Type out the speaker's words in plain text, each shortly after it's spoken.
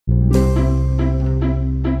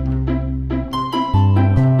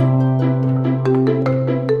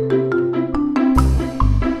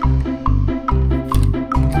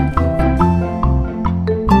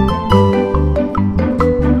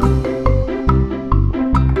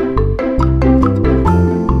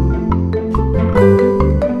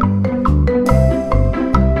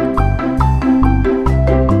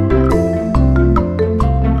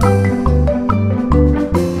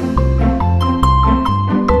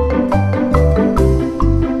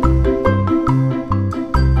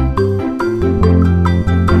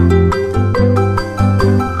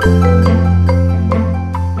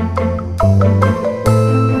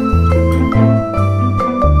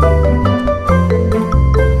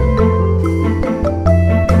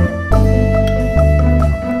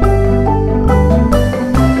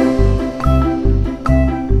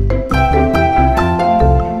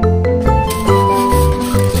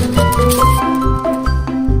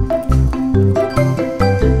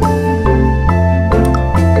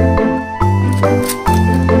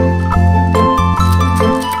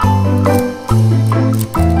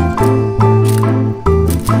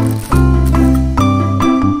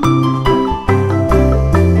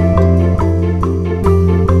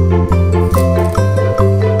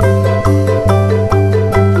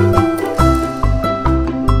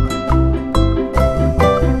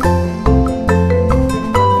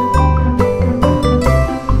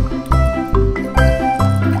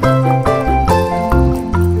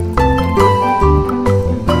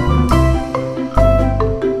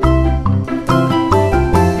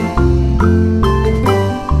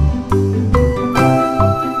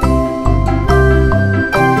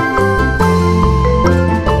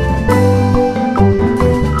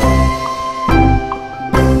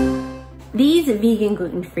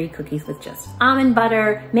cookies with just almond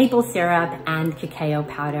butter, maple syrup, and cacao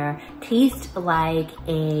powder. Taste like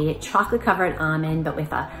a chocolate covered almond, but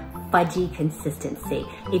with a fudgy consistency.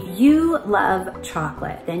 If you love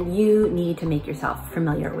chocolate, then you need to make yourself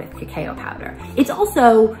familiar with cacao powder. It's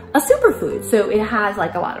also a superfood, so it has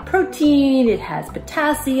like a lot of protein, it has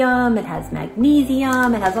potassium, it has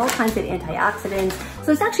magnesium, it has all kinds of antioxidants,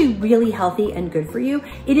 so it's actually really healthy and good for you.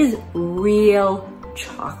 It is real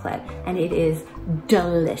chocolate and it is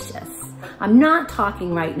delicious. I'm not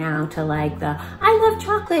talking right now to like the, I love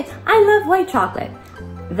chocolate, I love white chocolate.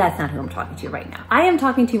 That's not who I'm talking to right now. I am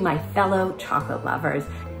talking to my fellow chocolate lovers.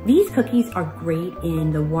 These cookies are great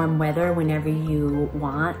in the warm weather whenever you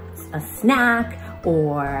want a snack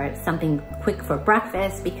or something quick for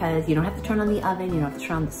breakfast, because you don't have to turn on the oven, you don't have to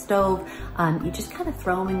turn on the stove. You just kind of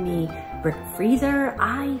throw them in the freezer.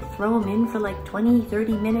 I throw them in for like 20,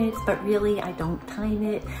 30 minutes, but really I don't time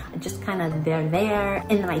it. I just kind of, they're there.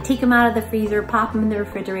 And then I take them out of the freezer, pop them in the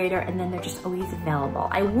refrigerator, and then they're just always available.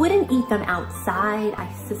 I wouldn't eat them outside.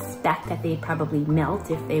 I suspect that they'd probably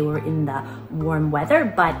melt if they were in the warm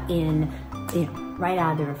weather, but in, you know, right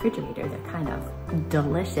out of the refrigerator, they're kind of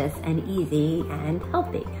delicious and easy and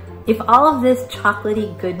healthy. If all of this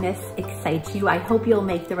chocolatey goodness excites you, I hope you'll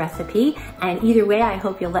make the recipe. And either way, I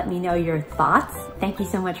hope you'll let me know your thoughts. Thank you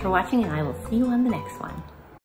so much for watching, and I will see you on the next one.